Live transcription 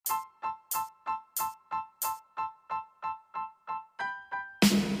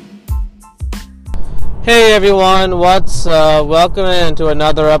Hey everyone, welcome into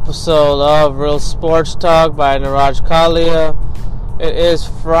another episode of Real Sports Talk by Niraj Kalia. It is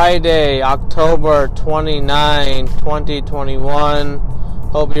Friday, October 29, 2021.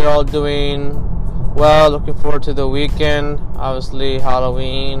 Hope you're all doing well. Looking forward to the weekend. Obviously,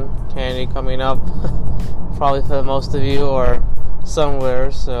 Halloween candy coming up, probably for most of you or somewhere.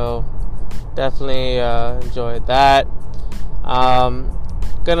 So definitely enjoy that.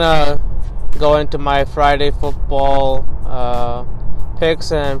 Gonna go into my Friday football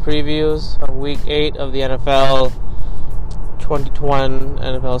picks and previews of Week 8 of the NFL 2021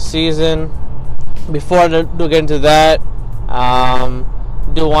 NFL season. Before I do get into that,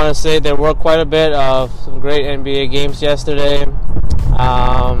 do want to say there were quite a bit of some great NBA games yesterday.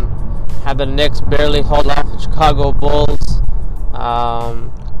 Had the Knicks barely hold off the Chicago Bulls,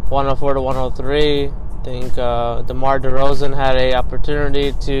 104 to 103. I think DeMar DeRozan had an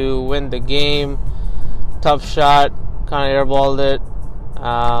opportunity to win the game. Tough shot, kind of airballed it.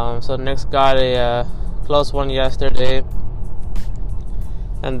 So the Knicks got a close one yesterday.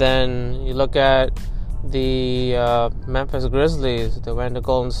 And then you look at the Memphis Grizzlies. They went to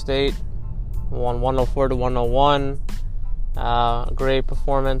Golden State, won 104 to 101. Great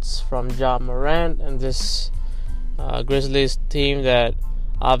performance from Ja Morant and this Grizzlies team that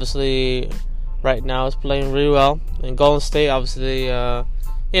obviously right now is playing really well. And Golden State, obviously,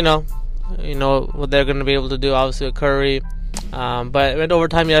 you know what they're going to be able to do, obviously, with Curry. But it went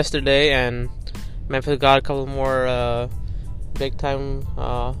overtime yesterday, and Memphis got a couple more big-time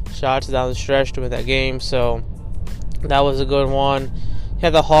shots down the stretch to win that game. So that was a good one. You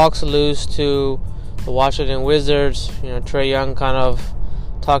had the Hawks lose to the Washington Wizards. Trae Young kind of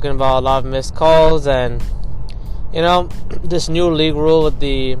talking about a lot of missed calls, and this new league rule with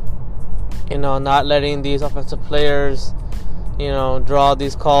the not letting these offensive players, draw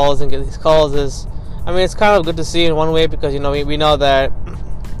these calls and get these calls it's kind of good to see in one way because, we know that,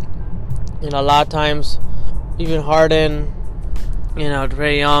 a lot of times, even Harden,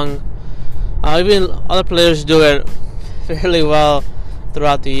 Trae Young, even other players do it fairly well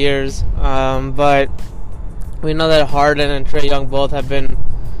throughout the years. But we know that Harden and Trae Young both have been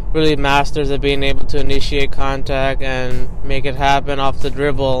really masters at being able to initiate contact and make it happen off the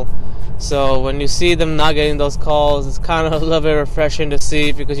dribble. So when you see them not getting those calls, it's kind of a little bit refreshing to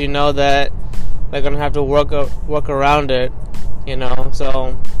see because you know that they're gonna have to work around it.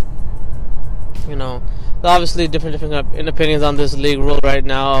 So obviously different opinions on this league rule right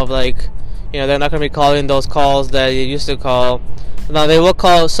now of they're not gonna be calling those calls that you used to call. Now they will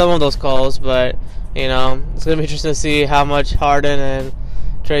call some of those calls, but it's gonna be interesting to see how much Harden and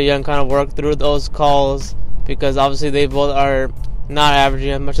Trae Young kind of work through those calls because obviously they both are not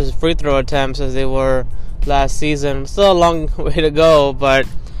averaging as much as free throw attempts as they were last season. Still a long way to go, but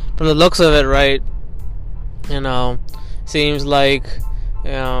from the looks of it, right, seems like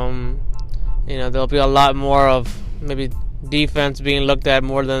there'll be a lot more of maybe defense being looked at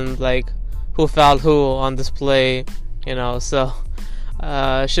more than who fouled who on this play, so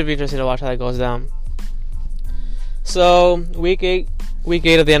it should be interesting to watch how that goes down. So week 8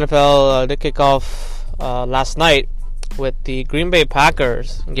 of the NFL did kick off last night with the Green Bay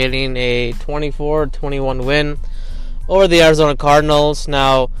Packers getting a 24-21 win over the Arizona Cardinals.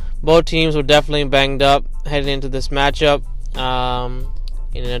 Now, both teams were definitely banged up heading into this matchup.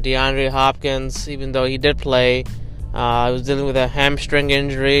 DeAndre Hopkins, even though he did play, was dealing with a hamstring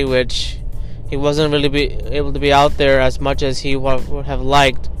injury, which he wasn't really able to be out there as much as he would have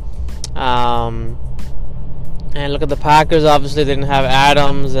liked. And look at the Packers. Obviously, they didn't have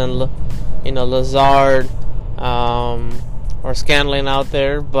Adams and Lazard or Scantling out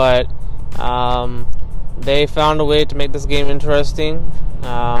there, but they found a way to make this game interesting.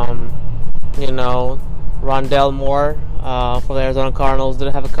 Rondell Moore for the Arizona Cardinals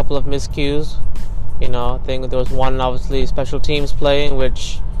did have a couple of miscues. I think there was one, obviously, special teams play in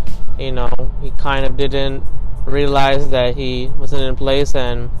which, he kind of didn't realize that he wasn't in place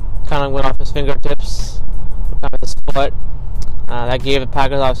and kind of went off his fingertips, kind of his foot. That gave the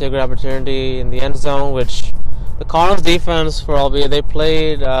Packers obviously a good opportunity in the end zone, which the Cardinals defense, they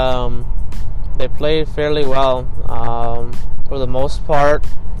played fairly well for the most part.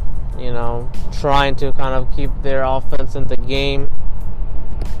 Trying to kind of keep their offense in the game.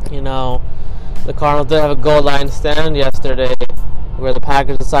 The Cardinals did have a goal line stand yesterday where the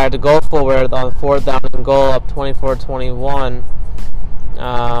Packers decided to go forward on 4th down and goal up 24-21.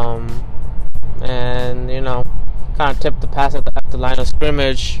 And kind of tipped the pass at the line of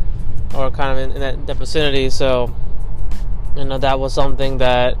scrimmage or kind of in that vicinity. So that was something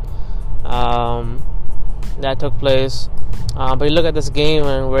that that took place. But you look at this game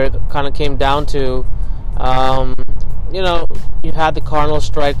and where it kind of came down to, Um, you had the Cardinals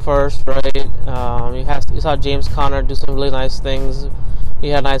strike first, right? You saw James Conner do some really nice things. He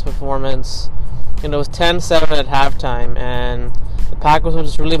had a nice performance. It was 10-7 at halftime, and the Packers were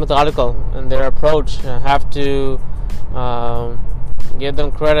just really methodical in their approach. I have to give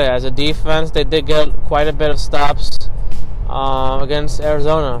them credit. As a defense, they did get quite a bit of stops against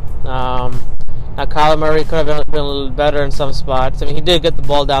Arizona. Now, Kyler Murray could have been a little better in some spots. I mean, he did get the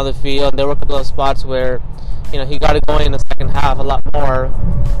ball down the field. There were a couple of spots where, he got it going in the second half a lot more.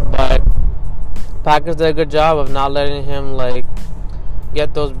 But Packers did a good job of not letting him,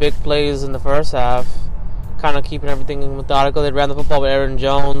 get those big plays in the first half, kind of keeping everything methodical. They ran the football with Aaron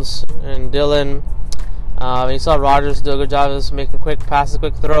Jones and Dillon. You saw Rodgers do a good job of making quick passes,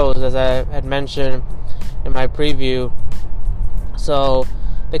 quick throws, as I had mentioned in my preview. So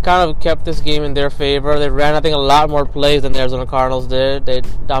they kind of kept this game in their favor. They ran, I think, a lot more plays than the Arizona Cardinals did. They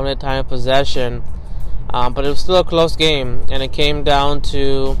dominated time of possession. But it was still a close game, and it came down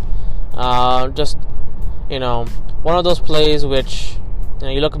to just, one of those plays which,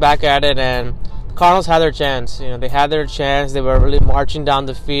 you look back at it, and the Cardinals had their chance. They had their chance. They were really marching down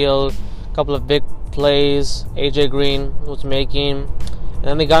the field. A couple of big plays AJ Green was making, and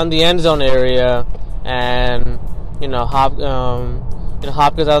then they got in the end zone area, and Hopkins,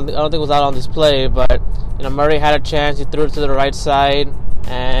 I don't think was out on this play, but Murray had a chance. He threw it to the right side,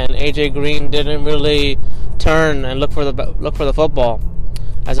 and AJ Green didn't really turn and look for the football.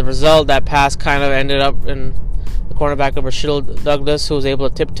 As a result, that pass kind of ended up in the cornerback of Rashid Douglas, who was able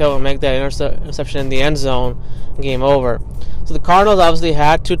to tiptoe and make that interception in the end zone. Game over. So the Cardinals obviously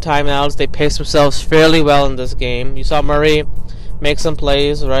had 2 timeouts. They paced themselves fairly well in this game. You saw Murray make some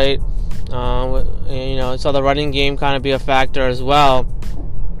plays, right? You saw the running game kind of be a factor as well.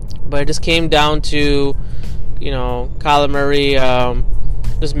 But it just came down to, Kyler Murray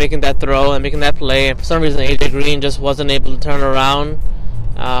just making that throw and making that play. And for some reason, AJ Green just wasn't able to turn around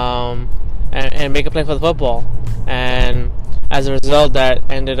and make a play for the football. And as a result, that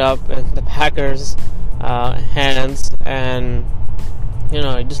ended up in the Packers' hands. And, you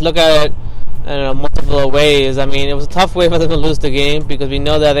just look at it in multiple ways. I mean, it was a tough way for them to lose the game, because we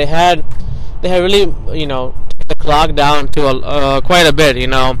know that they had really, taken the clock down to quite a bit.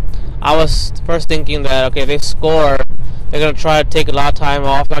 I was first thinking that, okay, if they score, they're going to try to take a lot of time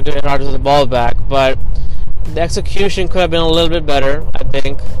off, not giving Rodgers the ball back. But the execution could have been a little bit better, I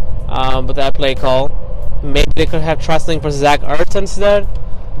think, with that play call. Maybe they could have trusting for Zach Ertz instead.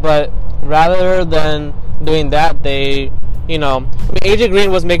 But rather than doing that, they, AJ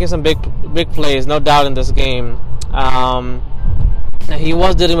Green was making some big plays, no doubt, in this game. He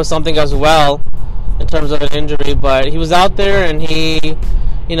was dealing with something as well in terms of an injury, but he was out there, and he,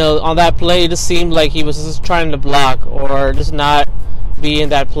 on that play, it just seemed like he was just trying to block or just not be in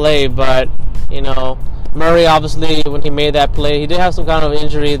that play. But, Murray, obviously, when he made that play, he did have some kind of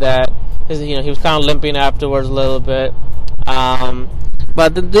injury that he was kind of limping afterwards a little bit.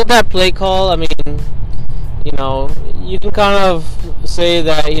 But that play call, I mean, you can kind of say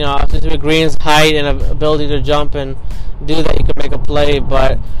that, with Green's height and ability to jump and do that, he could make a play.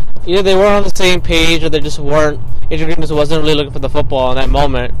 But either they weren't on the same page, or they just weren't. AJ Green just wasn't really looking for the football in that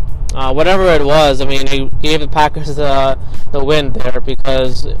moment. Whatever it was, I mean, he gave the Packers the win there,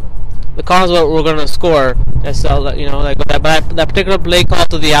 because the Cardinals were going to score. And so, that particular play call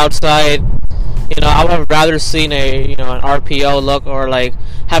to the outside, I would have rather seen an RPO look, or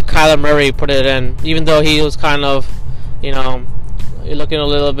have Kyler Murray put it in, even though he was kind of, looking a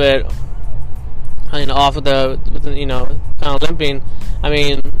little bit, off of kind of limping. I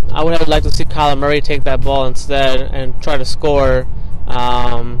mean, I would have liked to see Kyler Murray take that ball instead and try to score.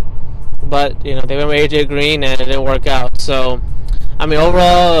 But they went with AJ Green, and it didn't work out. So, I mean,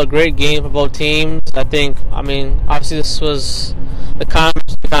 overall, a great game for both teams. I think, obviously this was the kind of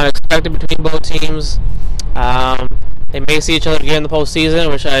expected between both teams. They may see each other again in the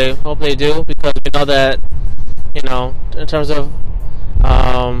postseason, which I hope they do, because we know that, in terms of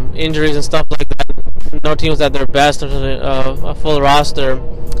injuries and stuff like that, no team's at their best in terms of a full roster.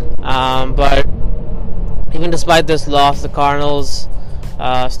 But even despite this loss, the Cardinals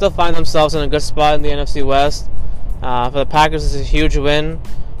still find themselves in a good spot in the NFC West. For the Packers, it's a huge win.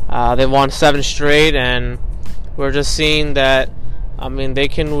 They won 7 straight, and we're just seeing that, they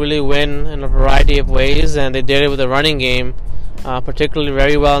can really win in a variety of ways, and they did it with the running game, particularly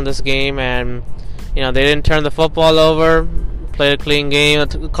very well in this game. And they didn't turn the football over, played a clean game.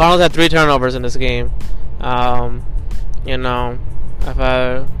 The Cardinals had 3 turnovers in this game, if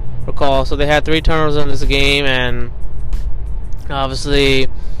I recall. So they had 3 turnovers in this game, and obviously,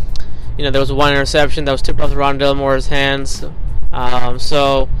 there was 1 interception that was tipped off Rondale Moore's hands.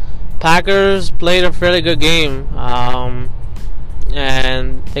 So, Packers played a fairly good game,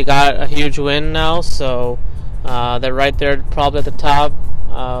 and they got a huge win now, so they're right there probably at the top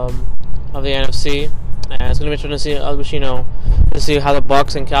of the NFC. And it's going to be interesting to see how the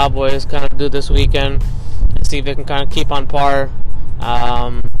Bucs and Cowboys kind of do this weekend, and see if they can kind of keep on par,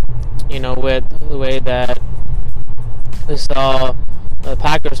 with the way that we saw the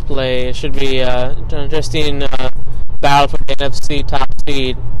Packers play. It should be an interesting battle for the NFC top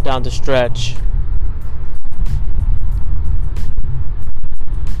seed down the stretch.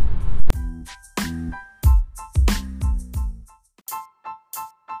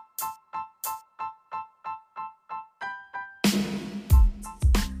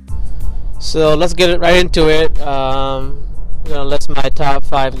 So let's get right into it. I'm gonna list my top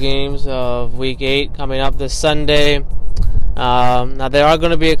 5 games of Week 8 coming up this Sunday. Now there are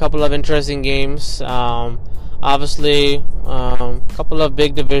going to be a couple of interesting games. Obviously, a couple of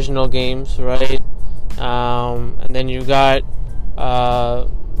big divisional games, right? And then you got,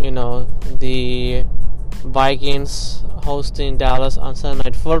 the Vikings hosting Dallas on Sunday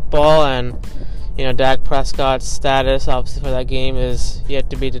Night Football, and Dak Prescott's status, obviously, for that game is yet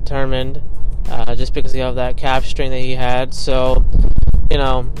to be determined, just because of that calf strain that he had. So, you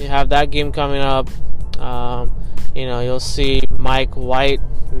have that game coming up. You'll see Mike White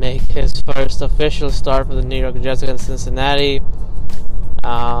make his first official start for the New York Jets against Cincinnati.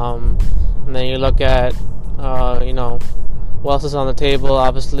 And then you look at, what else is on the table.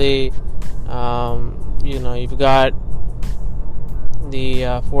 Obviously, you've got the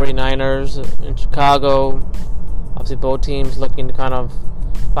 49ers in Chicago. Obviously, both teams looking to kind of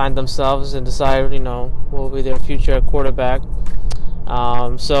find themselves and decide, what will be their future quarterback.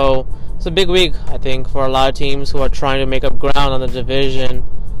 So it's a big week, I think, for a lot of teams who are trying to make up ground on the division,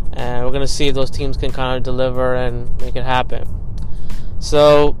 and we're going to see if those teams can kind of deliver and make it happen.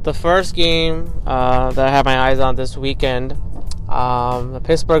 So the first game that I have my eyes on this weekend, the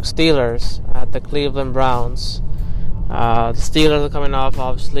Pittsburgh Steelers at the Cleveland Browns. The Steelers are coming off,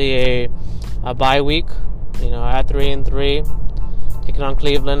 obviously, a bye week, at 3-3, taking on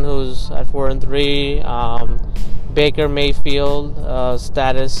Cleveland, who's at 4-3. Baker Mayfield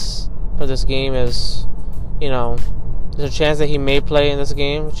status for this game is, there's a chance that he may play in this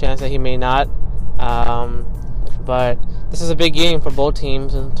game, a chance that he may not. But this is a big game for both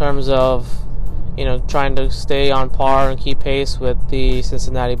teams in terms of, trying to stay on par and keep pace with the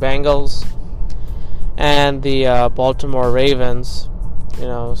Cincinnati Bengals and the Baltimore Ravens.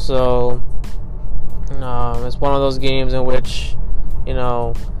 So it's one of those games in which,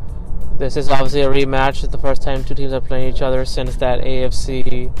 this is obviously a rematch. It's the first time two teams are playing each other since that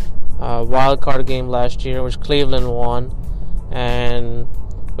AFC wildcard game last year, which Cleveland won. And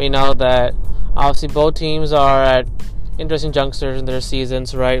we know that obviously both teams are at interesting junctures in their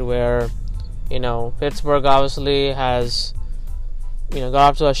seasons, right? Where, Pittsburgh obviously has, got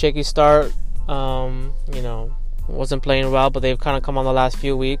off to a shaky start. Wasn't playing well, but they've kind of come on the last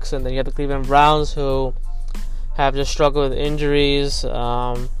few weeks. And then you have the Cleveland Browns, who have just struggled with injuries.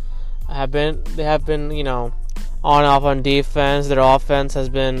 They have been, on and off on defense. Their offense has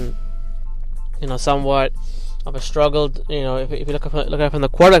been, somewhat of a struggle. If you look at it from the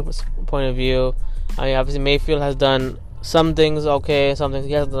quarterback's point of view, obviously Mayfield has done some things okay, some things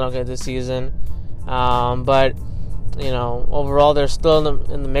he hasn't done okay this season. But overall they're still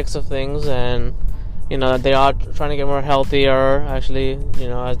in the mix of things, and they are trying to get more healthier, actually,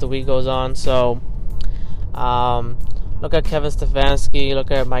 as the week goes on. So look at Kevin Stefanski,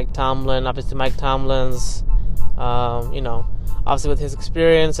 look at Mike Tomlin. Obviously Mike Tomlin's obviously with his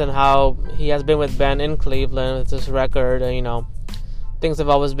experience and how he has been with Ben in Cleveland with his record, things have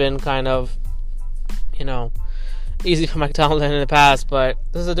always been kind of easy for Mike Tomlin in the past. But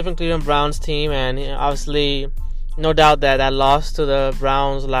this is a different Cleveland Browns team, and obviously no doubt that loss to the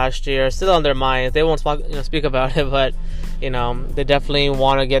Browns last year is still on their minds. They won't speak about it, but they definitely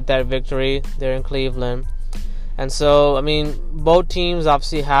want to get that victory there in Cleveland. And so, both teams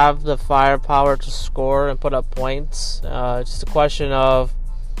obviously have the firepower to score and put up points. It's just a question of,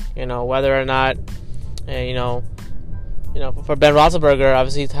 whether or not, for Ben Roethlisberger,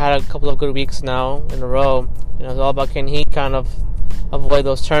 obviously he's had a couple of good weeks now in a row. It's all about, can he kind of avoid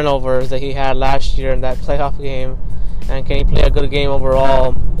those turnovers that he had last year in that playoff game, and can he play a good game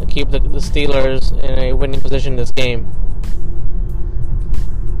overall to keep the Steelers in a winning position in this game.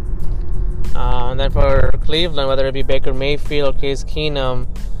 And then for Cleveland, whether it be Baker Mayfield or Case Keenum,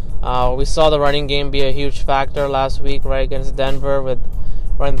 we saw the running game be a huge factor last week, right, against Denver, with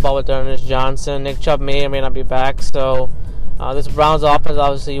running the ball with Ernest Johnson. Nick Chubb may or may not be back, so this Browns offense,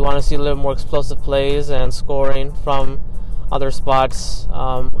 obviously you want to see a little more explosive plays and scoring from other spots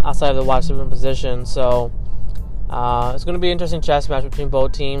outside of the wide receiver position. So it's going to be an interesting chess match between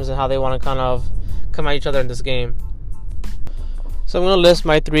both teams and how they want to kind of come at each other in this game. So I'm going to list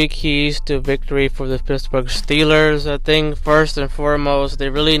my 3 keys to victory for the Pittsburgh Steelers. I think first and foremost, they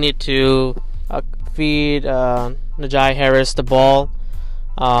really need to feed Najee Harris the ball.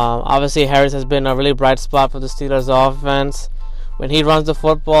 Obviously, Harris has been a really bright spot for the Steelers offense. When he runs the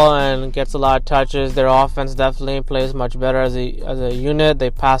football and gets a lot of touches, their offense definitely plays much better as a unit.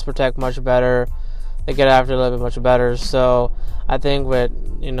 They pass protect much better. They get after a little bit much better. So I think with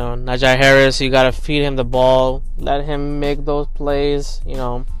Najee Harris, you got to feed him the ball, let him make those plays,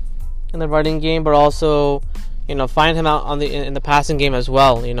 in the running game, but also find him out in the passing game as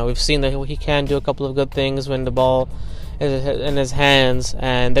well. We've seen that he can do a couple of good things when the ball is in his hands,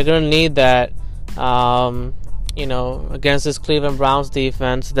 and they're going to need that. Against this Cleveland Browns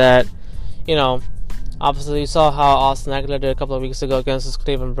defense that, obviously you saw how Austin Ekeler did a couple of weeks ago against this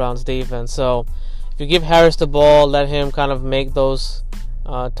Cleveland Browns defense. So if you give Harris the ball, let him kind of make those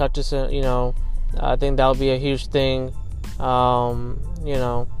touches, I think that'll be a huge thing,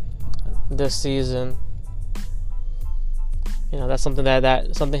 this season. That's something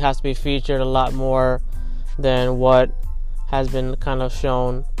that something has to be featured a lot more than what has been kind of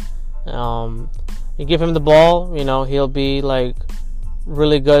shown. You give him the ball, he'll be like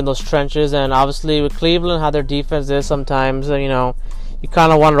really good in those trenches. And obviously with Cleveland, how their defense is sometimes, you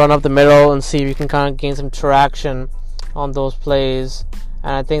kind of want to run up the middle and see if you can kind of gain some traction on those plays.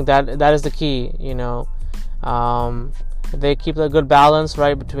 And I think that is the key, if they keep a good balance,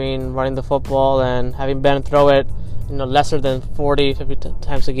 right, between running the football and having Ben throw it, lesser than 40, 50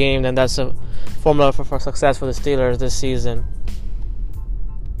 times a game, then that's a formula for success for the Steelers this season.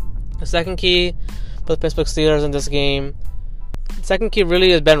 The second key for the Pittsburgh Steelers in this game, the second key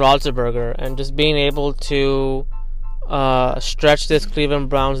really is Ben Roethlisberger and just being able to stretch this Cleveland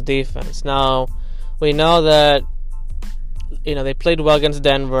Browns defense. Now, we know that they played well against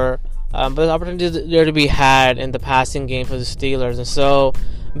Denver, but there's opportunities there to be had in the passing game for the Steelers, and so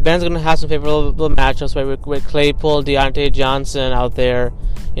Ben's going to have some favorable matchups with Claypool, Deontay Johnson out there.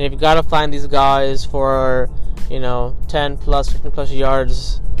 You've got to find these guys for 10 plus, 15 plus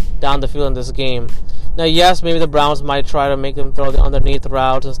yards down the field in this game. Now, yes, maybe the Browns might try to make them throw the underneath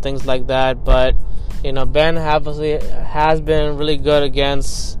routes and things like that, but Ben obviously has been really good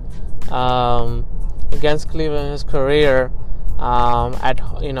against Cleveland in his career,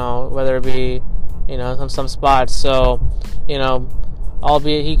 whether it be some spots. So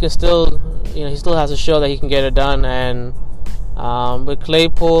albeit he can still he still has to show that he can get it done. And with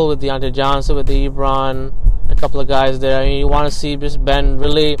Claypool, with Deontay Johnson, with Ebron, a couple of guys there, you want to see just Ben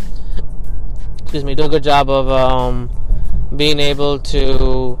really do a good job of being able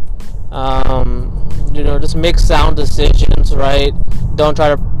to just make sound decisions, right? Don't try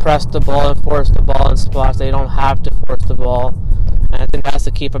to press the ball and force the ball in spots that you don't have to force the ball. And I think that's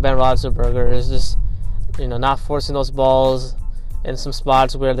the key for Ben Roethlisberger, is just not forcing those balls in some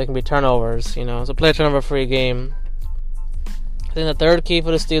spots where there can be turnovers. So play a turnover-free game. I think the third key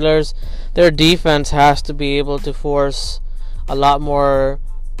for the Steelers, their defense has to be able to force a lot more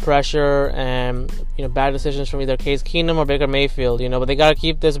pressure and bad decisions from either Case Keenum or Baker Mayfield. But they got to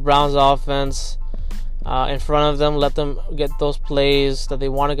keep this Browns offense in front of them. Let them get those plays that they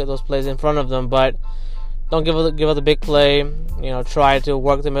want to get those plays in front of them, but don't give up the big play. Try to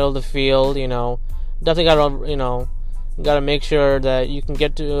work the middle of the field. Definitely got to make sure that you can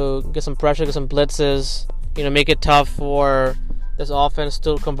get some pressure, get some blitzes. Make it tough for this offense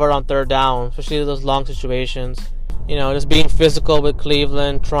to convert on third down, especially those long situations. Just being physical with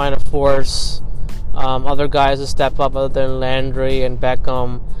Cleveland, trying to force other guys to step up other than Landry and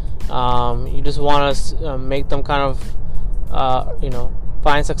Beckham. You just want to make them kind of,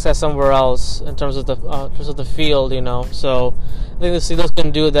 find success somewhere else in terms of the field. So I think the Steelers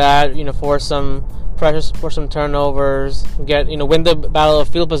can do that. Force some pressure, force some turnovers, win the battle of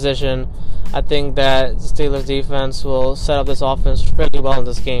field position. I think that the Steelers defense will set up this offense fairly well in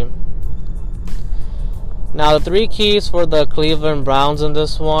this game. Now, the 3 keys for the Cleveland Browns in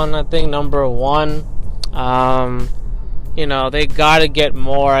this one, I think number 1, they got to get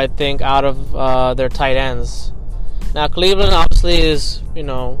more, I think, out of their tight ends. Now, Cleveland obviously is,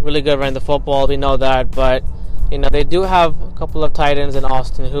 really good running the football. We know that, but they do have a couple of tight ends in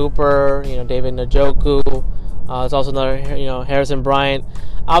Austin Hooper, David Njoku. There's also another, Harrison Bryant.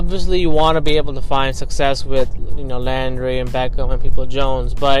 Obviously, you want to be able to find success with, Landry and Beckham and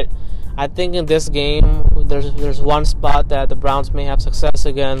Peoples-Jones. But I think in this game, there's one spot that the Browns may have success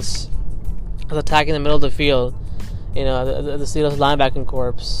against, is attacking the middle of the field. The Steelers linebacking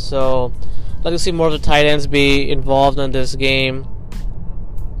corps. So like to see more of the tight ends be involved in this game.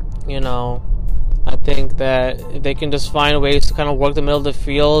 I think that if they can just find ways to kind of work the middle of the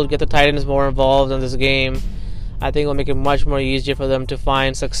field, get the tight ends more involved in this game, I think it'll make it much more easier for them to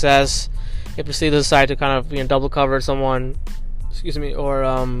find success if the Steelers decide to kind of double cover someone,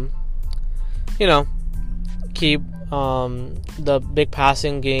 or keep the big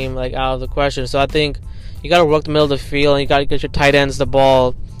passing game out of the question. So I think you got to work the middle of the field, and you got to get your tight ends the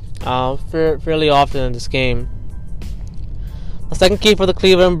ball fairly often in this game. The second key for the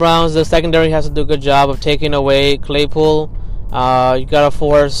Cleveland Browns, the secondary has to do a good job of taking away Claypool. You gotta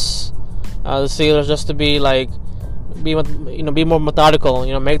force the Steelers just to be more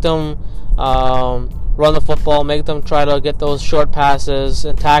methodical. Make them run the football, make them try to get those short passes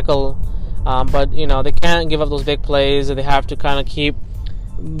and tackle. But they can't give up those big plays, and they have to kind of keep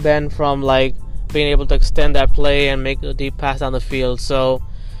Ben from being able to extend that play and make a deep pass down the field. So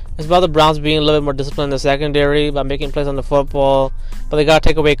it's about the Browns being a little bit more disciplined in the secondary by making plays on the football, but they got to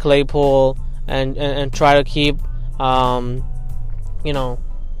take away Claypool and try to keep the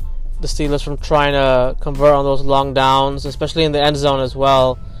Steelers from trying to convert on those long downs, especially in the end zone as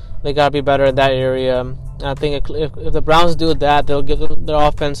well. They got to be better in that area. And I think if the Browns do that, they'll give their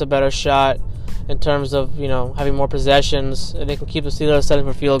offense a better shot in terms of having more possessions, and they can keep the Steelers setting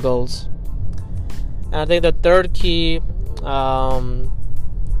for field goals. And I think the third key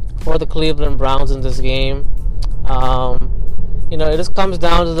for the Cleveland Browns in this game, it just comes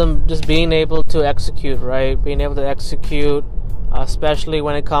down to them just being able to execute, right? Being able to execute, especially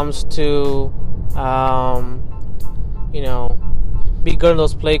when it comes to, be good in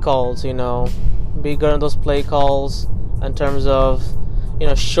those play calls, be good in those play calls in terms of,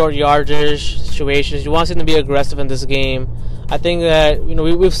 short yardage situations. You want to see them be aggressive in this game. I think that,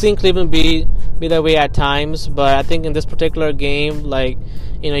 we've seen Cleveland be that way at times, but I think in this particular game,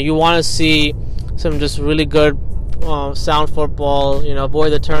 you want to see some just really good, sound football,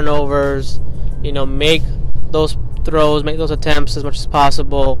 avoid the turnovers, make those throws, make those attempts as much as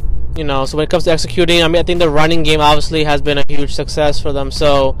possible. So when it comes to executing, I think the running game obviously has been a huge success for them.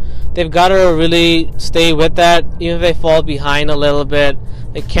 So they've got to really stay with that. Even if they fall behind a little bit,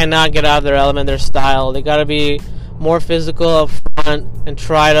 they cannot get out of their element, their style. They got to be more physical up front and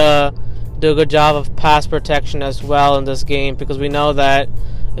try to do a good job of pass protection as well in this game, because we know that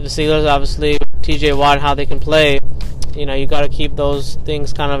if the Steelers, obviously, TJ Watt, how they can play, you got to keep those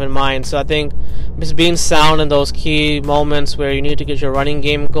things kind of in mind. So I think just being sound in those key moments where you need to get your running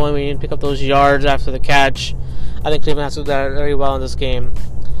game going, where you need to pick up those yards after the catch, I think Cleveland has to do that very well in this game.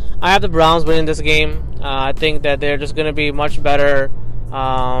 I have the Browns winning this game. I think that they're just going to be much better.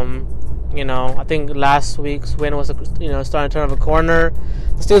 I think last week's win was starting to turn of a corner.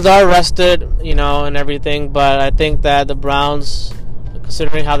 The Steelers are rested, and everything, but I think that the Browns,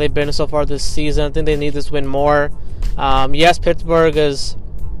 considering how they've been so far this season, I think they need this win more. Yes, Pittsburgh is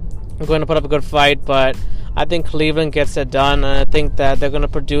going to put up a good fight, but I think Cleveland gets it done, and I think that they're going to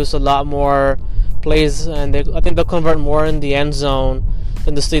produce a lot more plays, and I think they'll convert more in the end zone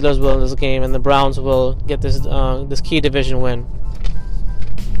than the Steelers will in this game, and the Browns will get this key division win.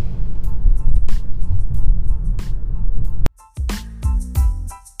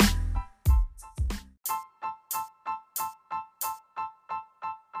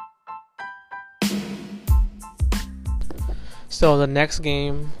 So the next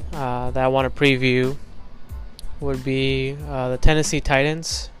game that I want to preview would be the Tennessee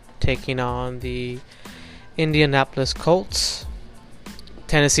Titans taking on the Indianapolis Colts.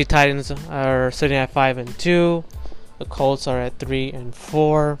 Tennessee Titans are sitting at 5-2. The Colts are at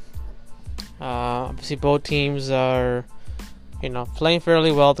 3-4. Obviously, both teams are, playing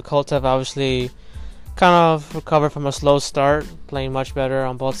fairly well. The Colts have obviously kind of recovered from a slow start, playing much better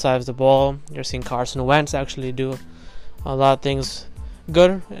on both sides of the ball. You're seeing Carson Wentz actually do a lot of things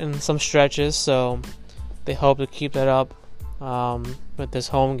good in some stretches, so they hope to keep that up with this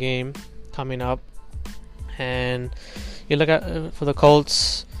home game coming up. And you look at for the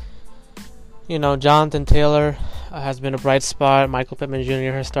Colts, Jonathan Taylor has been a bright spot. Michael Pittman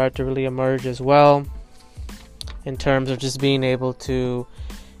Jr. has started to really emerge as well in terms of just being able to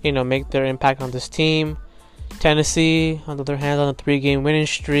make their impact on this team. Tennessee, on the other hand, on a 3-game winning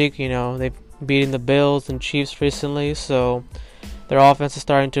streak, they've beating the Bills and Chiefs recently, so their offense is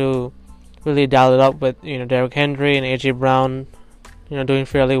starting to really dial it up with Derrick Henry and AJ Brown doing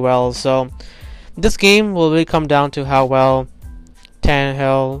fairly well. So this game will really come down to how well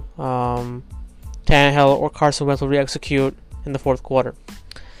Tannehill or Carson Wentz will re-execute in the fourth quarter.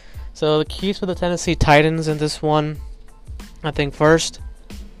 So the keys for the Tennessee Titans in this one, I think first,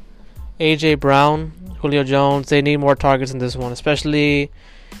 AJ Brown, Julio Jones, they need more targets in this one, especially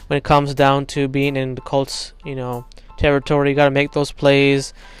when it comes down to being in the Colts, territory. You got to make those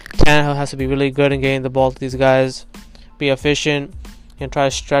plays. Tannehill has to be really good in getting the ball to these guys, be efficient, and try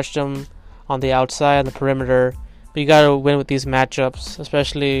to stretch them on the outside, on the perimeter. But you got to win with these matchups,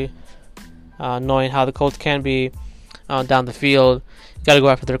 especially knowing how the Colts can be down the field. You got to go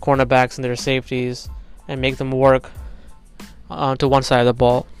after their cornerbacks and their safeties and make them work to one side of the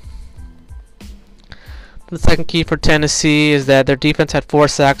ball. The second key for Tennessee is that their defense had 4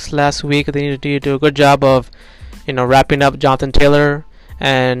 sacks last week. They need to do a good job of, wrapping up Jonathan Taylor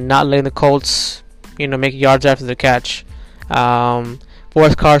and not letting the Colts, make yards after the catch.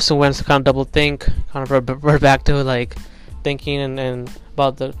 Force Carson Wentz to kind of double think, kind of revert back to thinking and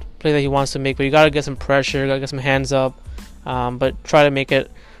about the play that he wants to make. But you got to get some pressure, got to get some hands up, but try to make it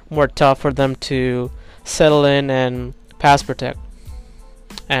more tough for them to settle in and pass protect.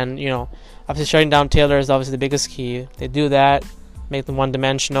 And obviously shutting down Taylor is obviously the biggest key. They do that, make them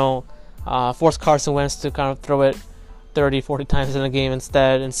one-dimensional, force Carson Wentz to kind of throw it 30, 40 times in a game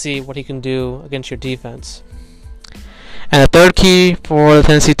instead and see what he can do against your defense. And the third key for the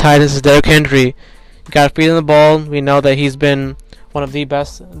Tennessee Titans is Derrick Henry. You got to feed him the ball. We know that he's been one of the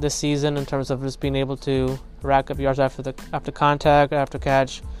best this season in terms of just being able to rack up yards after contact, after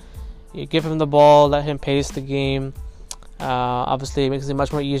catch. You give him the ball, let him pace the game. Obviously, it makes it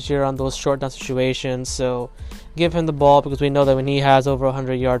much more easier on those short down situations. So give him the ball, because we know that when he has over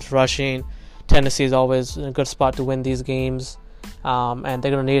 100 yards rushing, Tennessee is always in a good spot to win these games. And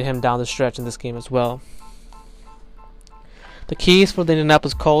they're going to need him down the stretch in this game as well. The keys for the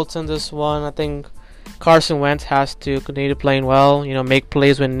Indianapolis Colts in this one, I think Carson Wentz has to continue playing well, make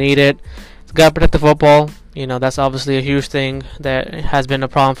plays when needed. He's got to protect the football. That's obviously a huge thing that has been a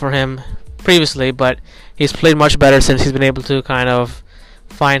problem for him previously, but he's played much better since he's been able to kind of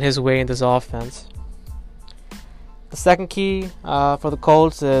find his way in this offense. The second key for the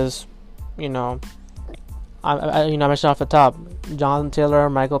Colts is, I mentioned off the top, Jonathan Taylor,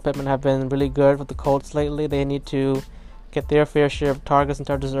 Michael Pittman have been really good for the Colts lately. They need to get their fair share of targets and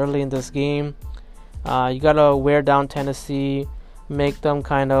touches early in this game. You gotta wear down Tennessee, make them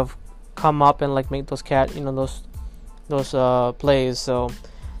kind of come up and make those those plays. So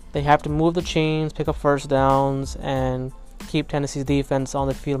they have to move the chains, pick up first downs, and keep Tennessee's defense on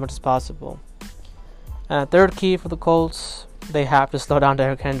the field as much as possible. And third key for the Colts, they have to slow down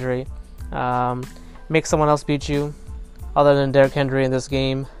Derrick Henry. Make someone else beat you other than Derrick Henry in this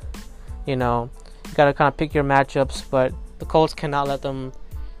game. You got to kind of pick your matchups, but the Colts cannot let them,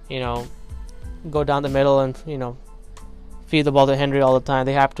 go down the middle and, feed the ball to Henry all the time.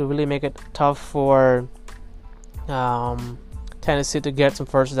 They have to really make it tough for Tennessee to get some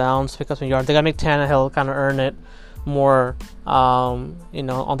first downs, pick up some yards. They got to make Tannehill kind of earn it more, on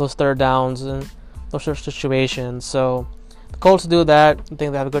those third downs and those sort of situations. So the Colts do that. I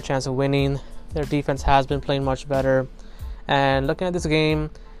think they have a good chance of winning. Their defense has been playing much better. And looking at this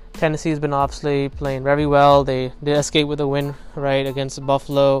game, Tennessee has been obviously playing very well. They did escape with a win, right, against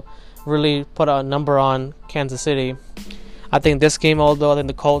Buffalo. Really put a number on Kansas City. I think this game, although I think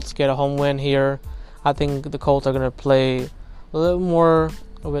the Colts get a home win here, I think the Colts are going to play a little more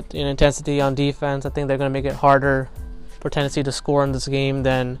with intensity on defense. I think they're going to make it harder for Tennessee to score in this game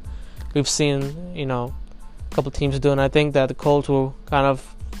than we've seen, a couple teams do. And I think that the Colts will kind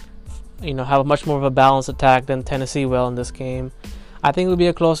of, have much more of a balanced attack than Tennessee will in this game. I think it will be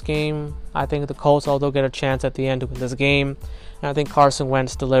a close game. I think the Colts, although, get a chance at the end to win this game. And I think Carson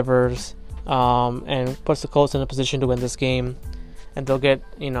Wentz delivers and puts the Colts in a position to win this game. And they'll get,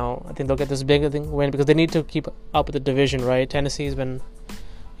 I think they'll get this big win because they need to keep up with the division, right? Tennessee's been,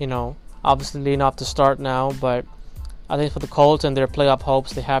 obviously leading off the start now. But I think for the Colts and their playoff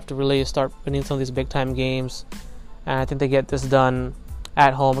hopes, they have to really start winning some of these big-time games. And I think they get this done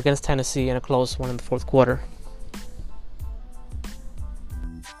at home against Tennessee in a close one in the fourth quarter.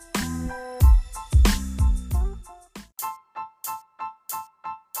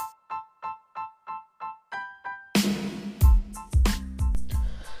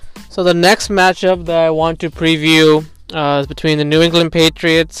 So the next matchup that I want to preview is between the New England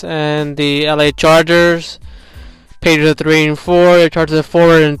Patriots and the LA Chargers. Patriots are 3-4, the Chargers are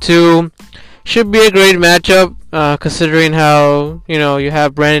 4-2. Should be a great matchup, considering how you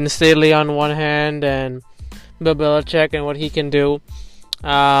have Brandon Staley on one hand and Bill Belichick and what he can do.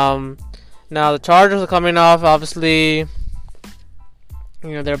 Now the Chargers are coming off, obviously,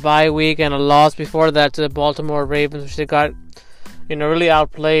 their bye week and a loss before that to the Baltimore Ravens, which they got really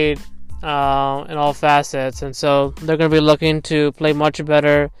outplayed in all facets, and so they're going to be looking to play much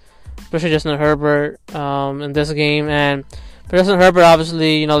better, especially Justin Herbert in this game. And for Justin Herbert,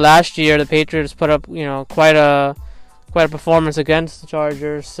 obviously, last year the Patriots put up quite a quite a performance against the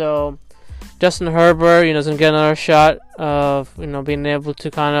Chargers. So Justin Herbert, is going to get another shot of, being able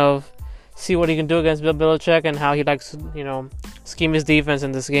to kind of see what he can do against Bill Belichick and how he likes to, scheme his defense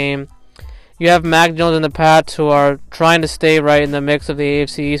in this game. You have Mac Jones and the Pats, who are trying to stay right in the mix of the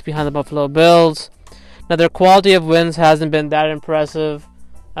AFC East behind the Buffalo Bills. Now, their quality of wins hasn't been that impressive,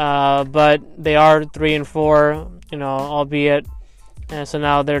 but they are 3-4, albeit. And so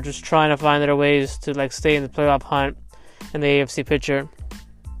now they're just trying to find their ways to stay in the playoff hunt in the AFC picture.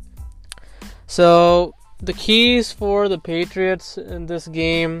 So the keys for the Patriots in this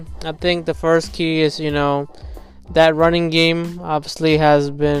game, I think the first key is, that running game obviously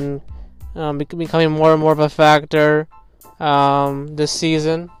has been becoming more and more of a factor this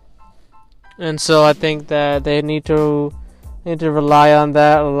season, and so I think that they need to rely on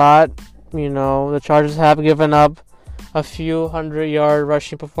that a lot. The Chargers have given up a few 100-yard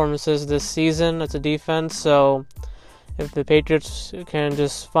rushing performances this season as a defense, so if the Patriots can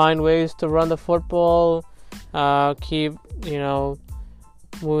just find ways to run the football, keep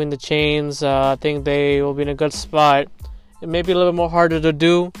moving the chains, I think they will be in a good spot. It may be a little bit more harder to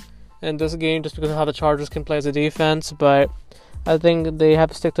do in this game just because of how the Chargers can play as a defense, but I think they have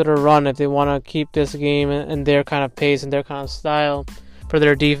to stick to the run if they want to keep this game in their kind of pace and their kind of style for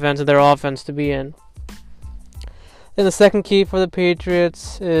their defense and their offense to be in. Then the second key for the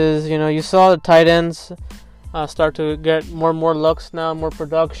Patriots is, you saw the tight ends start to get more and more looks now, more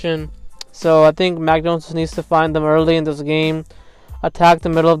production. So I think Mac Jones needs to find them early in this game, attack the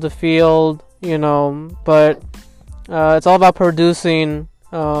middle of the field, but it's all about producing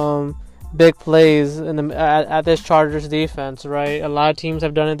big plays at this Chargers defense, right? A lot of teams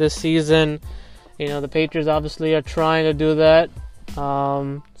have done it this season. The Patriots obviously are trying to do that.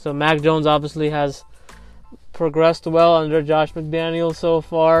 So Mac Jones obviously has progressed well under Josh McDaniels so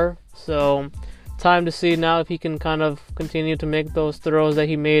far. So time to see now if he can kind of continue to make those throws that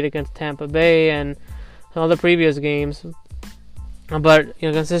he made against Tampa Bay and all the previous games. But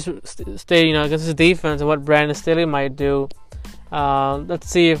against this defense and what Brandon Staley might do. Let's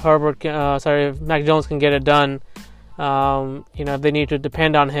see if if Mac Jones can get it done. If they need to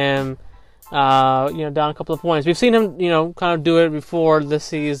depend on him, down a couple of points. We've seen him, kind of do it before this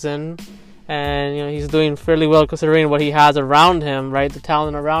season, and he's doing fairly well considering what he has around him, right? The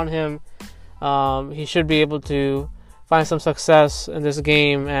talent around him. He should be able to find some success in this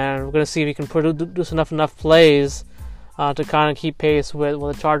game, and we're going to see if he can produce enough plays to kind of keep pace with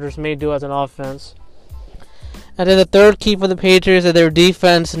what the Chargers may do as an offense. And then the third key for the Patriots is that their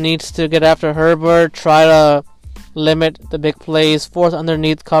defense needs to get after Herbert, try to limit the big plays, force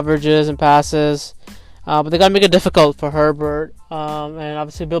underneath coverages and passes. But they got to make it difficult for Herbert. And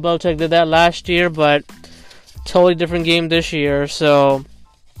obviously Bill Belichick did that last year, but totally different game this year. So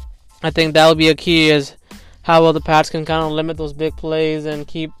I think that will be a key, is how well the Pats can kind of limit those big plays and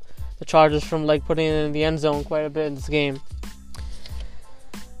keep the Chargers from putting it in the end zone quite a bit in this game.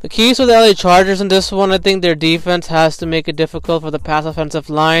 The keys for the LA Chargers in this one, I think their defense has to make it difficult for the pass offensive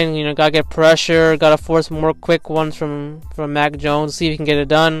line. Gotta get pressure, gotta force more quick ones from Mac Jones, see if he can get it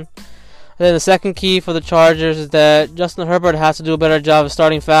done. And then the second key for the Chargers is that Justin Herbert has to do a better job of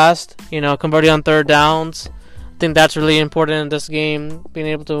starting fast, converting on third downs. I think that's really important in this game, being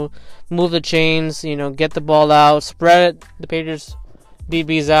able to move the chains, get the ball out, spread the Patriots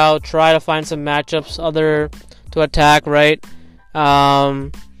DBs out, try to find some matchups to attack, right?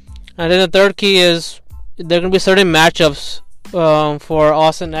 And then the third key is there are going to be certain matchups for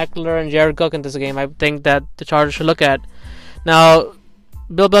Austin Eckler and Jared Cook in this game. I think that the Chargers should look at. Now,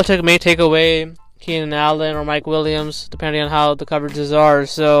 Bill Belichick may take away Keenan Allen or Mike Williams, depending on how the coverages are.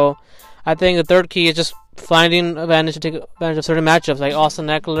 So I think the third key is just finding advantage to take advantage of certain matchups, like Austin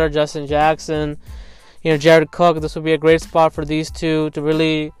Eckler, Justin Jackson, Jared Cook. This would be a great spot for these two to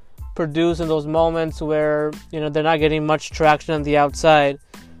really produce in those moments where they're not getting much traction on the outside.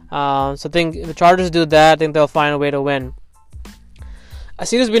 So I think if the Chargers do that, I think they'll find a way to win. I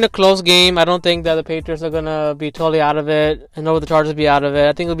see this being a close game. I don't think that the Patriots are going to be totally out of it, and nor will the Chargers be out of it.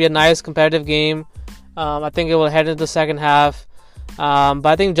 I think it'll be a nice competitive game. I think it will head into the second half. But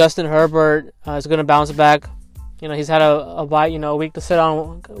I think Justin Herbert is going to bounce back. He's had a week to sit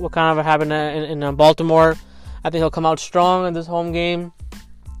on what kind of happened in Baltimore. I think he'll come out strong in this home game.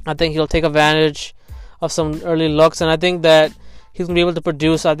 I think he'll take advantage of some early looks, and I think that he's going to be able to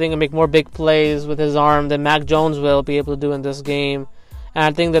produce, and make more big plays with his arm than Mac Jones will be able to do in this game. And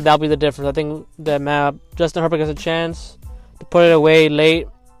I think that that'll be the difference. I think that Justin Herbert gets a chance to put it away late,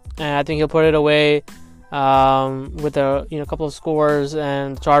 and I think he'll put it away with a couple of scores,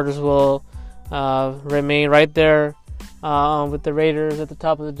 and the Chargers will remain right there with the Raiders at the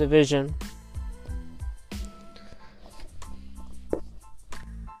top of the division.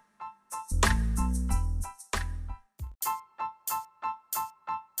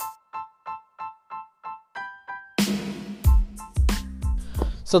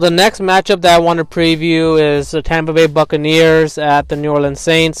 So the next matchup that I want to preview is the Tampa Bay Buccaneers at the New Orleans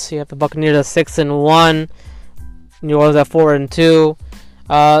Saints. You have the Buccaneers at 6-1, New Orleans at 4-2.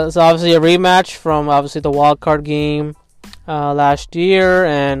 It's obviously a rematch from obviously the wild card game last year,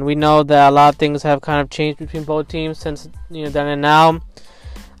 and we know that a lot of things have kind of changed between both teams since then and now.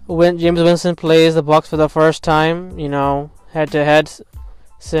 When Jameis Winston plays the Bucs for the first time, head to head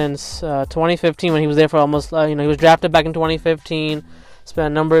since 2015 when he was there for almost he was drafted back in 2015.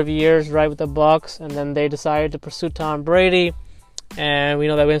 Spent a number of years right with the Bucs, and then they decided to pursue Tom Brady, and we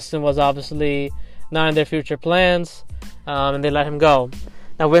know that Winston was obviously not in their future plans, and they let him go.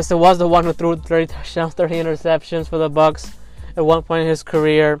 Now Winston was the one who threw 30 touchdowns, 30 interceptions for the Bucs at one point in his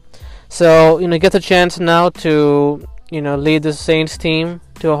career. So he gets a chance now to lead the Saints team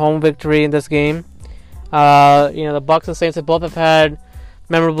to a home victory in this game. The Bucs and Saints both have had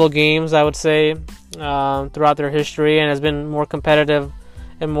memorable games, I would say, throughout their history, and has been more competitive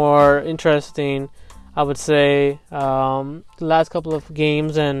and more interesting, I would say, the last couple of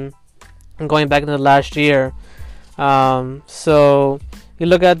games and going back into last year. So you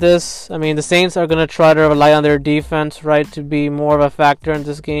look at this, the Saints are going to try to rely on their defense, right, to be more of a factor in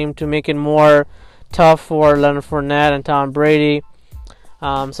this game, to make it more tough for Leonard Fournette and Tom Brady.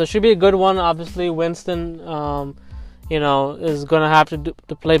 So it should be a good one. Obviously, Winston is going to have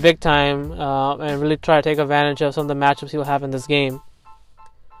to play big time and really try to take advantage of some of the matchups he'll have in this game.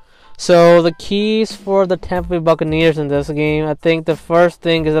 So the keys for the Tampa Bay Buccaneers in this game, I think the first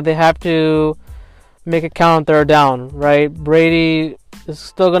thing is that they have to make it count on third down, right? Brady is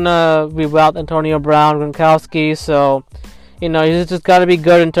still going to be without Antonio Brown, Gronkowski, so he's just got to be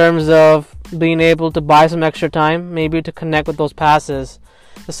good in terms of being able to buy some extra time, maybe to connect with those passes.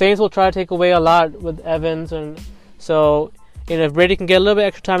 The Saints will try to take away a lot with Evans, and so if Brady can get a little bit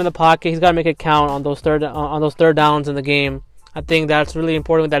extra time in the pocket, he's got to make it count on those third downs in the game. I think that's really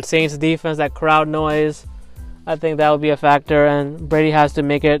important with that Saints defense, that crowd noise. I think that will be a factor, and Brady has to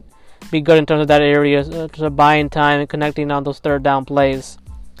make it be good in terms of that area, to buying time and connecting on those third down plays.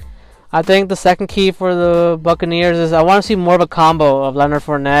 I think the second key for the Buccaneers is I want to see more of a combo of Leonard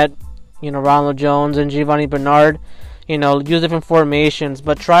Fournette, Ronald Jones, and Giovanni Bernard. Use different formations,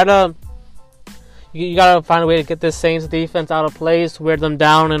 but you gotta find a way to get this Saints defense out of place, wear them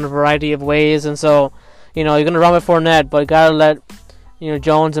down in a variety of ways, and so you're gonna run with Fournette, but you gotta let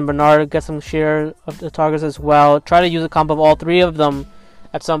Jones and Bernard get some share of the targets as well. Try to use a combo of all three of them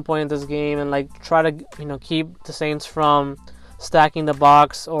at some point in this game, and try to keep the Saints from stacking the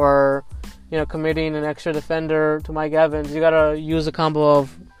box or committing an extra defender to Mike Evans. You gotta use a combo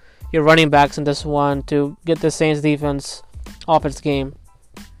of your running backs in this one to get the Saints defense off its game.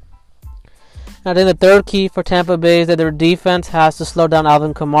 And I think the third key for Tampa Bay is that their defense has to slow down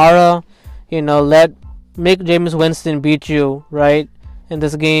Alvin Kamara. Make Jameis Winston beat you, right, in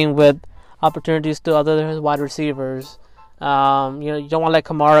this game with opportunities to other wide receivers. You don't want to let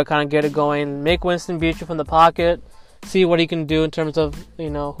Kamara kind of get it going. Make Winston beat you from the pocket. See what he can do in terms of,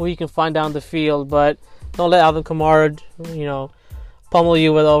 who he can find down the field. But don't let Alvin Kamara, pummel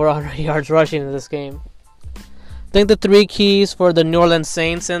you with over 100 yards rushing in this game. I think the three keys for the New Orleans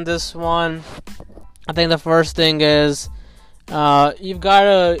Saints in this one, I think the first thing is you've got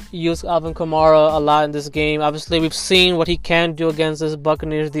to use Alvin Kamara a lot in this game. Obviously, we've seen what he can do against this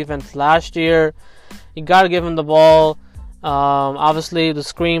Buccaneers defense last year. You got to give him the ball. Obviously, the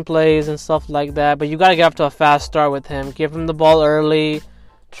screen plays and stuff like that, but you got to get off to a fast start with him. Give him the ball early.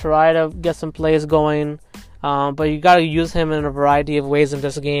 Try to get some plays going. But you got to use him in a variety of ways in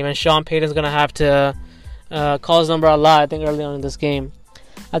this game, and Sean Payton's going to have to call his number a lot, I think, early on in this game.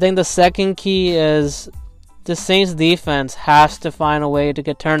 I think the second key is the Saints defense has to find a way to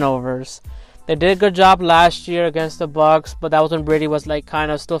get turnovers. They did a good job last year against the Bucs, but that was when Brady was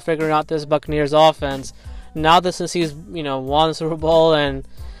kind of still figuring out this Buccaneers offense. Now that since he's won the Super Bowl and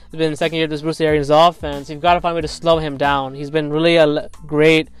it's been the second year of this Bruce Arians offense, you've got to find a way to slow him down. He's been really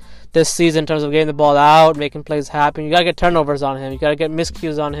great this season in terms of getting the ball out, making plays happen. You got to get turnovers on him. You got to get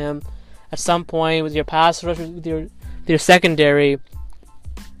miscues on him. At some point with your pass rush, with your secondary,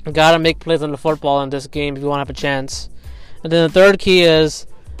 you got to make plays on the football in this game if you want to have a chance. And then the third key is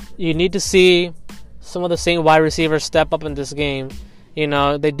you need to see some of the same wide receivers step up in this game.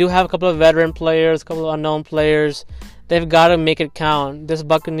 They do have a couple of veteran players, a couple of unknown players. They've got to make it count. This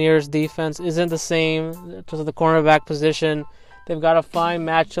Buccaneers defense isn't the same in terms of the cornerback position. They've got to find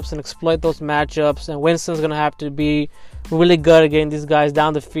matchups and exploit those matchups. And Winston's going to have to be really good at getting these guys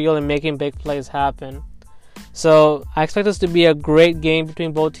down the field and making big plays happen. So I expect this to be a great game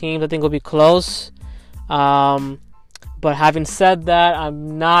between both teams. I think it'll be close. But having said that,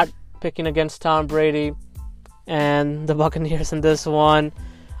 I'm not picking against Tom Brady and the Buccaneers in this one.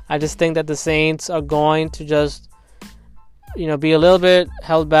 I just think that the Saints are going to just, be a little bit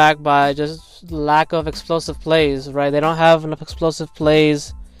held back by just lack of explosive plays, right? They don't have enough explosive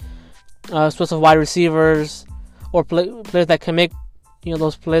plays, explosive wide receivers, or players that can make,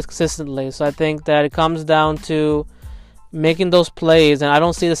 those plays consistently. So I think that it comes down to making those plays, and I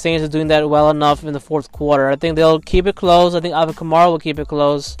don't see the Saints doing that well enough in the fourth quarter. I think they'll keep it close. I think Alvin Kamara will keep it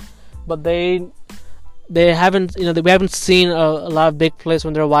close, but they haven't, we haven't seen a lot of big plays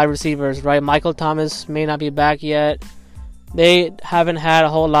when they're wide receivers, right? Michael Thomas may not be back yet. They haven't had a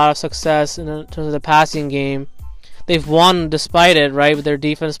whole lot of success in terms of the passing game. They've won despite it, right, with their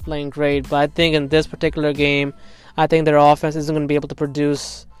defense playing great. But I think in this particular game, I think their offense isn't going to be able to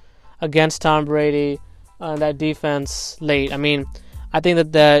produce against Tom Brady that defense late. I mean, I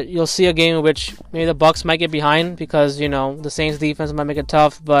think that you'll see a game in which maybe the Bucs might get behind because, the Saints defense might make it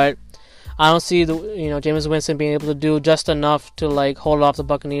tough, but I don't see Jameis Winston being able to do just enough to hold off the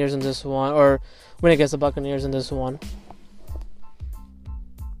Buccaneers in this one, or win against the Buccaneers in this one.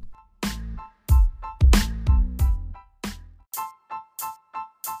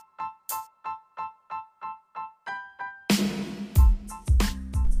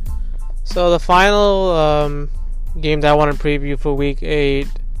 So the final game that I want to preview for Week 8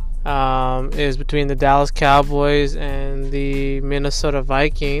 is between the Dallas Cowboys and the Minnesota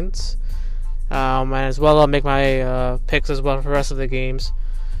Vikings. And as well, I'll make my picks as well for the rest of the games.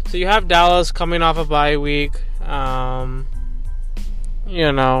 So you have Dallas coming off a bye week. I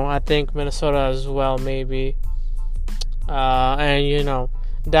think Minnesota as well, maybe. And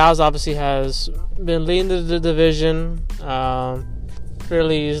Dallas obviously has been leading the division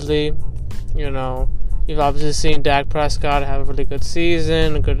fairly easily. You've obviously seen Dak Prescott have a really good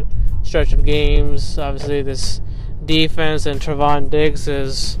season, a good stretch of games. Obviously, this defense and Trevon Diggs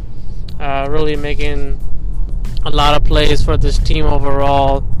is really making a lot of plays for this team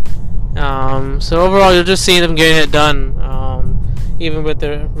overall. So overall, you're just seeing them getting it done. Even with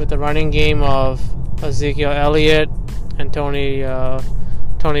the running game of Ezekiel Elliott and Tony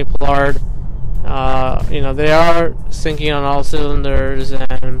Pollard, they are sinking on all cylinders,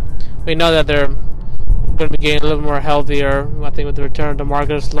 and we know that they're going to be getting a little more healthier, I think, with the return of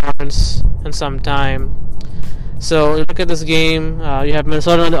DeMarcus Lawrence in some time. So you look at this game, you have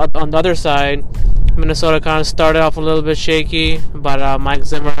Minnesota on the other side. Minnesota kind of started off a little bit shaky, but Mike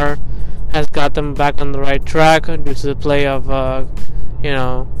Zimmer has got them back on the right track due to the play of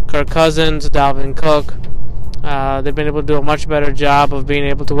Kirk Cousins, Dalvin Cook. They've been able to do a much better job of being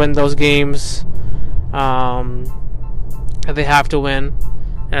able to win those games that they have to win.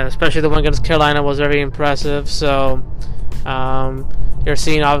 Especially the one against Carolina was very impressive. So you're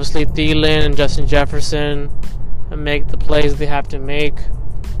seeing obviously Thielen and Justin Jefferson make the plays they have to make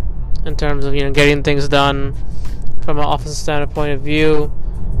in terms of getting things done from an offensive standpoint of view.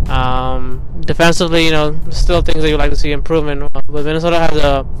 Defensively, still things that you'd like to see improvement. But Minnesota has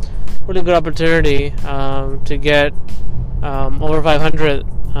a really good opportunity to get over 500,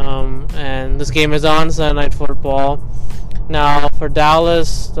 and this game is on Sunday Night Football. Now, for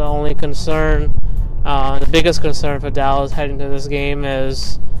Dallas, the only concern, the biggest concern for Dallas heading to this game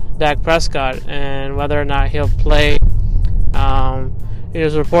is Dak Prescott and whether or not he'll play. It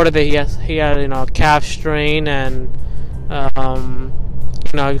was reported that he had a calf strain, and you kind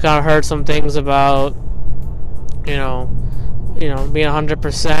of heard some things about being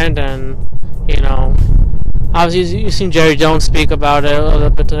 100%, and obviously you've seen Jerry Jones speak about it a little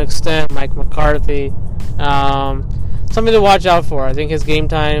bit to an extent. Mike McCarthy. Something to watch out for. I think his game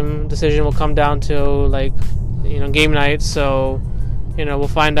time decision will come down to game night. So, we'll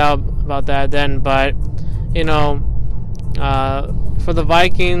find out about that then. But, for the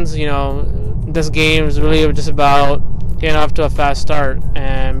Vikings, this game is really just about getting off to a fast start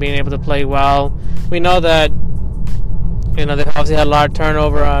and being able to play well. We know that, they've obviously had a lot of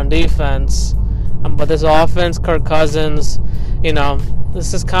turnover on defense. But this offense, Kirk Cousins,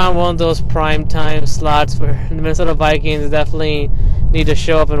 this is kind of one of those prime time slots where the Minnesota Vikings definitely need to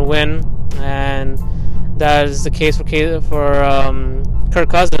show up and win, and that is the case for Kirk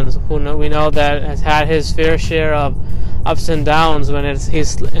Cousins, who we know that has had his fair share of ups and downs when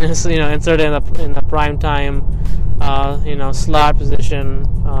he's inserted in the prime time slot position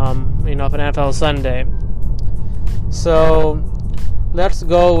of an NFL Sunday. So let's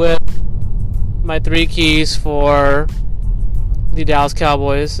go with my 3 keys for the Dallas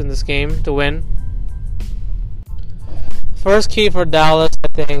Cowboys in this game to win. First key for Dallas, I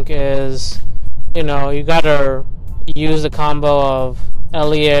think, is you got to use the combo of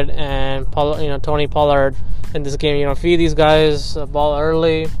Elliott and Tony Pollard in this game. Feed these guys the ball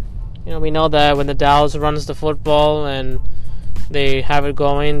early. We know that when the Dallas runs the football and they have it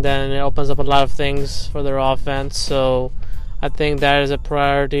going, then it opens up a lot of things for their offense. So I think that is a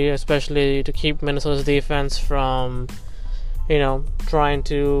priority, especially to keep Minnesota's defense from, trying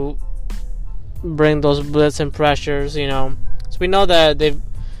to bring those blitz and pressures. So we know that they've,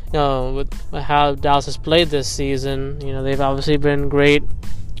 with how Dallas has played this season, they've obviously been great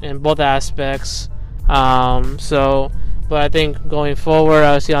in both aspects. But I think going forward,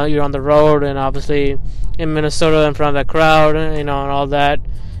 obviously you're on the road, and obviously in Minnesota in front of the crowd, and all that.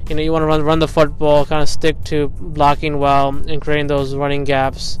 You want to run the football, kind of stick to blocking well and creating those running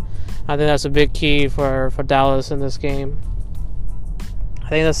gaps. I think that's a big key for Dallas in this game. I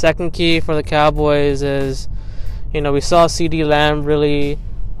think the second key for the Cowboys is, we saw CeeDee Lamb really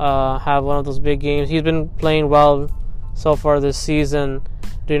have one of those big games. He's been playing well so far this season,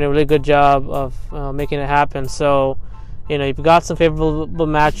 doing a really good job of making it happen. So, you've got some favorable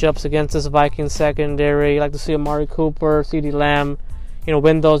matchups against this Vikings secondary. You like to see Amari Cooper, CeeDee Lamb,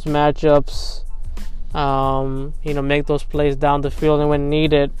 win those matchups, make those plays down the field and when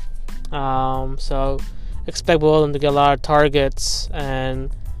needed. So expect both of them to get a lot of targets.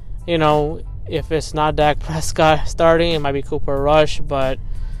 And, if it's not Dak Prescott starting, it might be Cooper Rush. But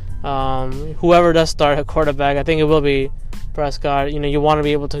whoever does start at quarterback, I think it will be Prescott. You want to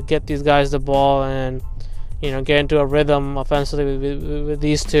be able to get these guys the ball and, get into a rhythm offensively with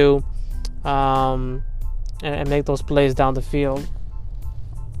these two, and make those plays down the field.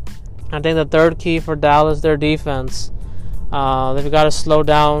 I think the third key for Dallas, their defense. They've got to slow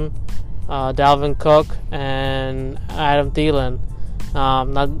down Dalvin Cook and Adam Thielen.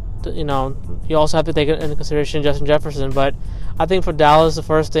 You also have to take into consideration Justin Jefferson. But I think for Dallas, the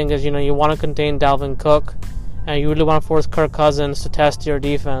first thing is, you want to contain Dalvin Cook, and you really want to force Kirk Cousins to test your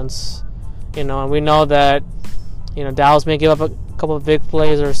defense. And we know that, Dallas may give up a couple of big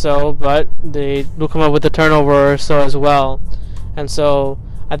plays or so, but they do come up with the turnover or so as well. And so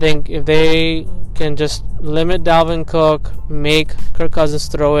I think if they can just limit Dalvin Cook, make Kirk Cousins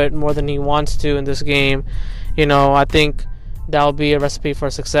throw it more than he wants to in this game, I think that'll be a recipe for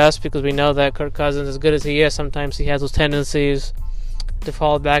success, because we know that Kirk Cousins, as good as he is, sometimes he has those tendencies to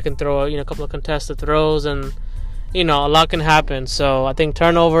fall back and throw a couple of contested throws, and a lot can happen. So I think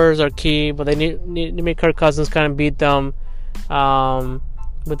turnovers are key, but they need to make Kirk Cousins kind of beat them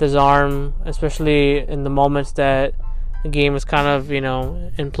with his arm, especially in the moments that the game is kind of,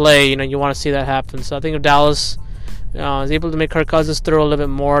 in play. You want to see that happen. So I think if Dallas is able to make Kirk Cousins throw a little bit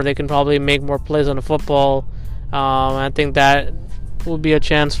more, they can probably make more plays on the football. I think that will be a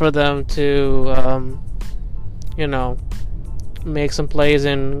chance for them to, make some plays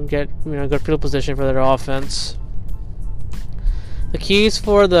and get, good field position for their offense. The keys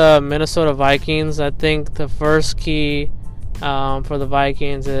for the Minnesota Vikings, I think the first key for the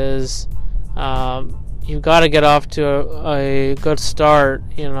Vikings is you've got to get off to a good start.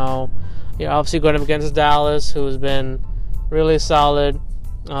 You're obviously going up against Dallas, who's been really solid.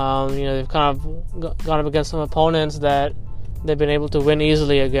 They've kind of gone up against some opponents that they've been able to win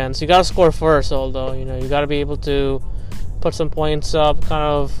easily against. You got to score first, although you got to be able to put some points up, kind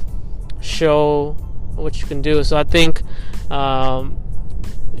of show what you can do. So I think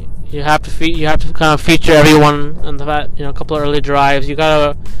you have to kind of feature everyone in a couple of early drives. You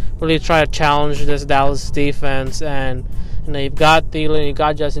gotta really try to challenge this Dallas defense, and you've got Thielen, you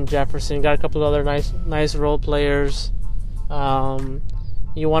got Justin Jefferson, you got a couple of other nice role players.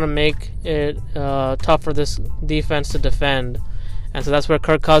 You want to make it tough for this defense to defend, and so that's where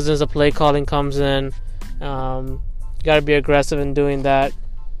Kirk Cousins, the play calling, comes in. You got to be aggressive in doing that.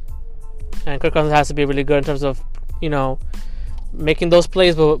 And Kirk Cousins has to be really good in terms of, making those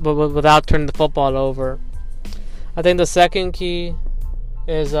plays, but without turning the football over. I think the second key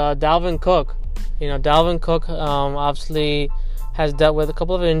is Dalvin Cook. Dalvin Cook obviously has dealt with a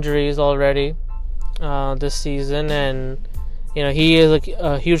couple of injuries already this season, and he is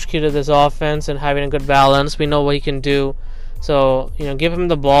a huge key to this offense and having a good balance. We know what he can do, so give him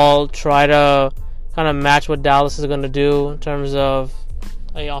the ball. Try to kind of match what Dallas is going to do in terms of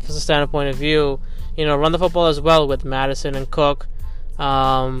an offensive standpoint of view. Run the football as well with Madison and Cook.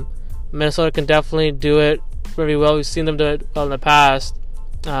 Minnesota can definitely do it very well. We've seen them do it well in the past.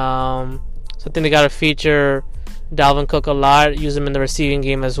 So I think they got to feature Dalvin Cook a lot, use him in the receiving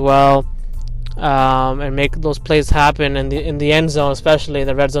game as well, and make those plays happen in the end zone, especially in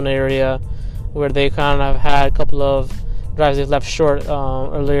the red zone area, where they kind of had a couple of drives they've left short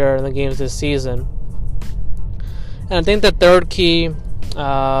earlier in the games this season. And I think the third key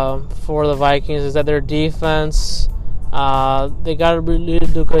for the Vikings is that their defense, they got to really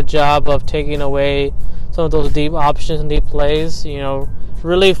do a good job of taking away some of those deep options and deep plays.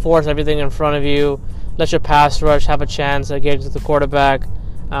 Really force everything in front of you. let your pass rush have a chance at getting to the quarterback.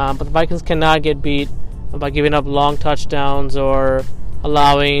 But the Vikings cannot get beat by giving up long touchdowns or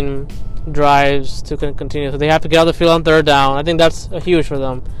allowing drives to continue. So they have to get out of the field on third down. I think that's huge for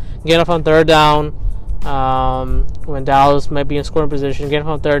them. Get up on third down when Dallas might be in scoring position. Get up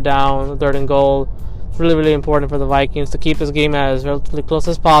on third down, third and goal. It's really, really important for the Vikings to keep this game as relatively close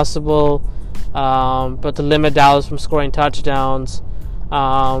as possible, but to limit Dallas from scoring touchdowns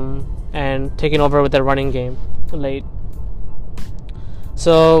and taking over with their running game late.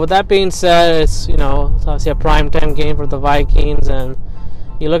 So with that being said, it's obviously a primetime game for the Vikings, and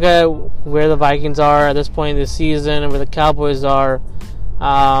you look at where the Vikings are at this point in the season and where the Cowboys are.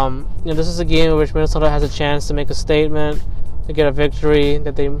 This is a game in which Minnesota has a chance to make a statement, to get a victory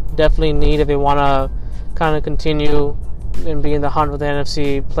that they definitely need if they want to kind of continue and be in the hunt for the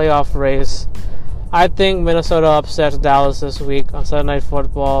NFC playoff race. I think Minnesota upsets Dallas this week on Sunday Night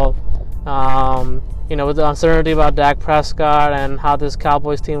Football. With the uncertainty about Dak Prescott and how this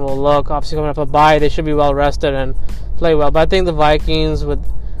Cowboys team will look, obviously coming off a bye, they should be well rested and play well. But I think the Vikings with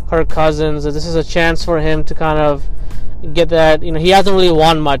Kirk Cousins, this is a chance for him to kind of get that. He hasn't really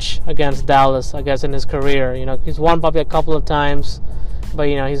won much against Dallas, I guess, in his career. He's won probably a couple of times, but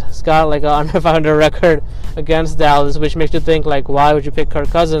he's got like a under 500 record against Dallas, which makes you think like, why would you pick Kirk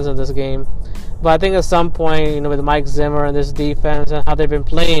Cousins in this game? But I think at some point, with Mike Zimmer and this defense and how they've been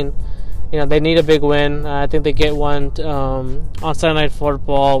playing, they need a big win. I think they get one on Sunday Night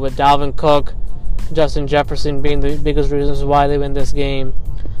Football with Dalvin Cook, Justin Jefferson being the biggest reasons why they win this game.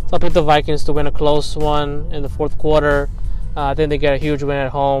 So I pick the Vikings to win a close one in the fourth quarter. I think they get a huge win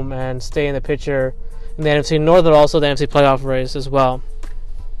at home and stay in the picture in the NFC North, but also the NFC playoff race as well.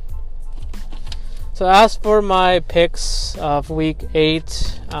 So as for my picks of Week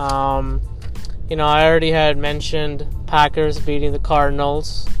 8, I already had mentioned Packers beating the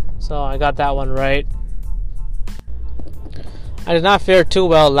Cardinals, so I got that one right. I did not fare too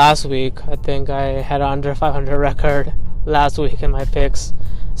well last week. I think I had an under 500 record last week in my picks.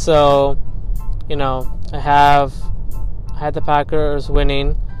 So, I had the Packers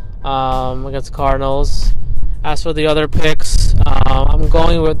winning against the Cardinals. As for the other picks, I'm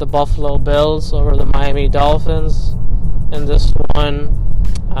going with the Buffalo Bills over the Miami Dolphins in this one.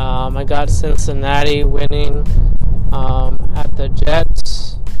 I got Cincinnati winning at the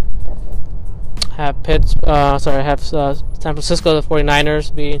Jets. I have San Francisco, the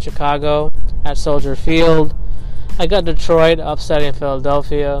 49ers beating Chicago at Soldier Field. I got Detroit upsetting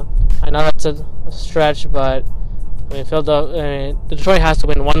Philadelphia. I know that's a stretch, but Detroit has to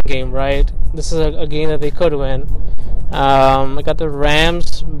win one game, right? This is a game that they could win. I got the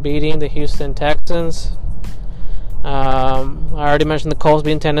Rams beating the Houston Texans. I already mentioned the Colts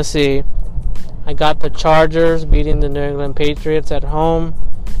beating Tennessee. I got the Chargers beating the New England Patriots at home.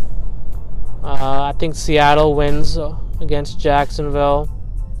 I think Seattle wins against Jacksonville.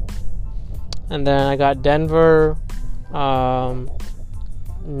 And then I got Denver not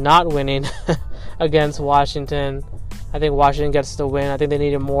winning against Washington. I think Washington gets the win. I think they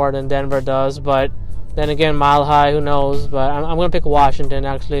need it more than Denver does. But then again, Mile High, who knows? But I'm going to pick Washington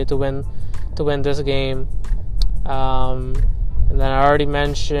actually to win this game. And then I already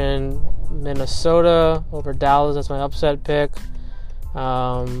mentioned Minnesota over Dallas. That's my upset pick.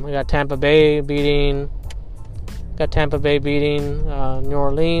 I got Tampa Bay beating New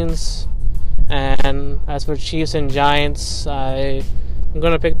Orleans. And as for Chiefs and Giants, I'm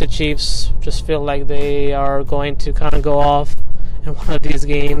going to pick the Chiefs. Just feel like they are going to kind of go off in one of these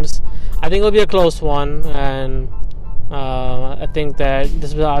games. I think it'll be a close one, and I think that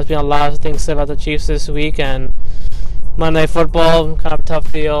there's been a lot of things said about the Chiefs this week, and Monday Night Football, kind of a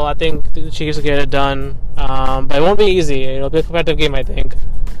tough deal. I think the Chiefs will get it done, but it won't be easy. It'll be a competitive game, I think,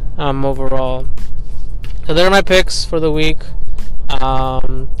 overall. So there are my picks for the week.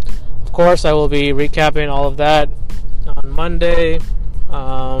 Of course, I will be recapping all of that on Monday.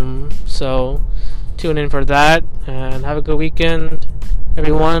 So tune in for that, and have a good weekend,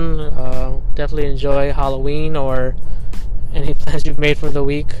 everyone. Definitely enjoy Halloween or any plans you've made for the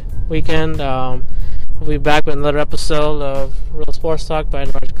weekend. We'll be back with another episode of Real Sports Talk by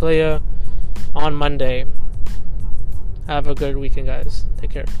Niraj Kalia on Monday. Have a good weekend, guys.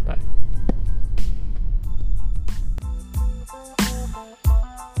 Take care. Bye.